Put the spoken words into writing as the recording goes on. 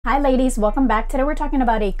Hi ladies, welcome back. Today we're talking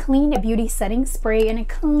about a clean beauty setting spray and a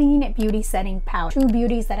clean beauty setting powder. Two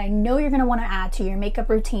beauties that I know you're going to want to add to your makeup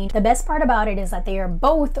routine. The best part about it is that they are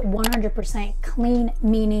both 100% clean,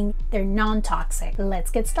 meaning they're non-toxic. Let's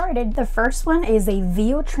get started. The first one is a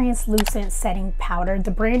VO translucent setting powder. The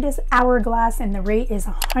brand is Hourglass and the rate is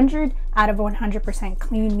 100 out of 100%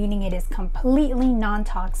 clean, meaning it is completely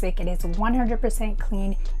non-toxic. It is 100%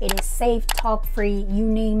 clean. It is safe, talc-free, you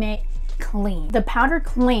name it. Clean. The powder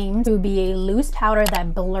claims to be a loose powder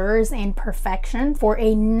that blurs imperfection for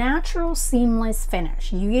a natural seamless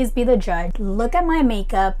finish. You guys be the judge. Look at my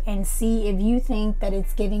makeup and see if you think that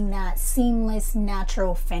it's giving that seamless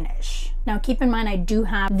natural finish. Now keep in mind I do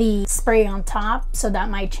have the spray on top, so that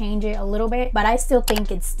might change it a little bit, but I still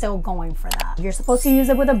think it's still going for that. You're supposed to use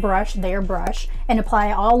it with a brush, their brush, and apply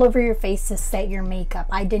it all over your face to set your makeup.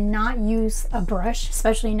 I did not use a brush,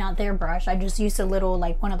 especially not their brush. I just used a little,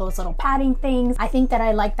 like one of those little padding things. I think that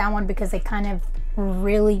I like that one because it kind of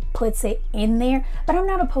really puts it in there, but I'm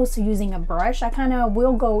not opposed to using a brush. I kind of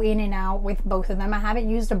will go in and out with both of them. I haven't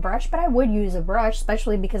used a brush, but I would use a brush,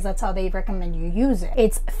 especially because that's how they recommend you use it.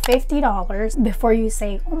 It's $50. Before you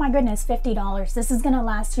say, oh my goodness, $50, this is gonna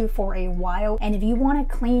last you for a while. And if you want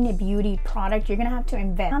a clean beauty product, you're gonna have to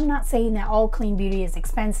invest. I'm not saying that all clean beauty is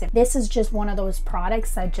expensive. This is just one of those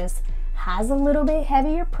products that just has a little bit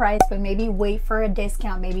heavier price, but maybe wait for a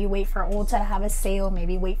discount, maybe wait for Ulta to have a sale,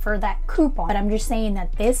 maybe wait for that coupon. But I'm just saying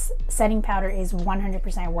that this setting powder is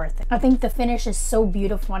 100% worth it. I think the finish is so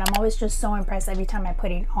beautiful and I'm always just so impressed every time I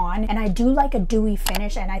put it on. And I do like a dewy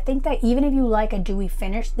finish, and I think that even if you like a dewy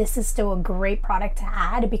finish, this is still a great product to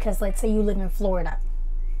add, because let's say you live in Florida.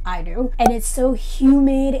 I do, and it's so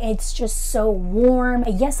humid, it's just so warm.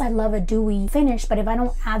 Yes, I love a dewy finish, but if I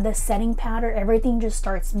don't add the setting powder, everything just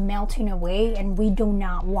starts melting away, and we do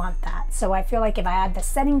not want that. So I feel like if I add the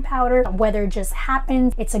setting powder, weather just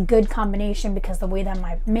happens, it's a good combination, because the way that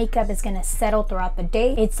my makeup is going to settle throughout the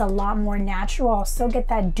day, it's a lot more natural. I'll still get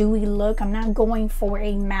that dewy look. I'm not going for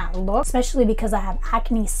a matte look, especially because I have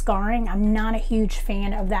acne scarring. I'm not a huge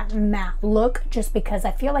fan of that matte look, just because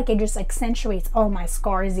I feel like it just accentuates all my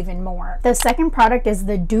scars even more. The second product is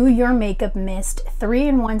the Do Your Makeup Mist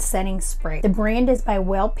 3-in-1 setting spray. The brand is by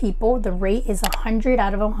Well People. The rate is 100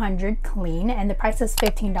 out of 100 clean, and the price is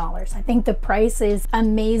 $15. I think the price is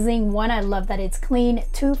amazing. One, I love that it's clean.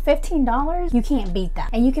 Two, $15, you can't beat that.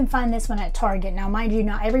 And you can find this one at Target. Now mind you,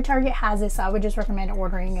 not every Target has it, so I would just recommend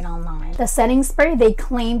ordering it online. The setting spray, they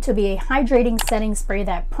claim to be a hydrating setting spray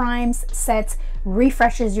that primes, sets,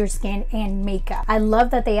 refreshes your skin and makeup. I love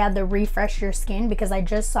that they add the refresh your skin, because I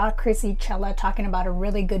just saw Chrissy Chella talking about a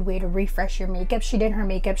really good way to refresh your makeup. She did her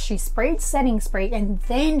makeup, she sprayed setting spray, and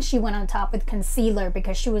then she went on top with concealer,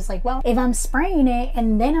 because she was like, well, if I'm spraying it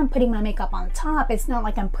and then I'm putting my makeup on top, it's not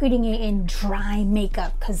like I'm putting it in dry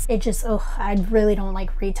makeup, because it just, I really don't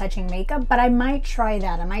like retouching makeup. But I might try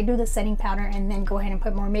that. I might do the setting powder and then go ahead and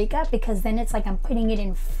put more makeup, because then it's like I'm putting it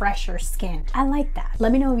in fresher skin. I like that.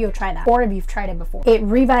 Let me know if you'll try that, or if you've tried it before. It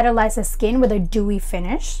revitalizes skin with a dewy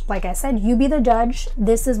finish. Like I said, you be the judge.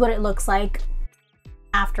 This is what it looks like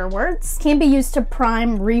afterwards. Can be used to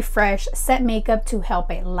prime, refresh, set makeup to help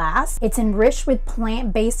it last. It's enriched with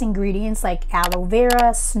plant-based ingredients like aloe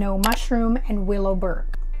vera, snow mushroom, and willow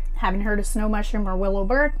bark. Haven't heard of snow mushroom or willow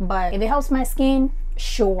bark, but if it helps my skin,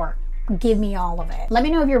 sure, give me all of it. Let me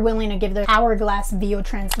know if you're willing to give the Hourglass VO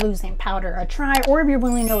translucent powder a try, or if you're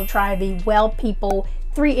willing to try the Well People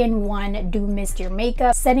 3-in-1 Do Mist Your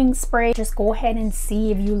Makeup setting spray. Just go ahead and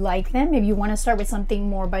see if you like them. If you want to start with something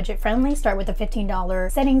more budget friendly, start with a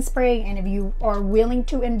 $15 setting spray, and if you are willing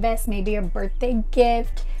to invest maybe a birthday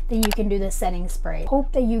gift, then you can do the setting spray.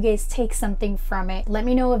 Hope that you guys take something from it. Let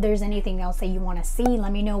me know if there's anything else that you want to see.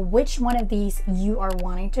 Let me know which one of these you are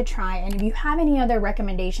wanting to try, and if you have any other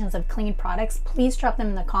recommendations of clean products, please drop them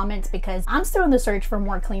in the comments, because I'm still in the search for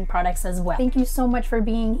more clean products as well. Thank you so much for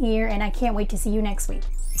being here, and I can't wait to see you next week.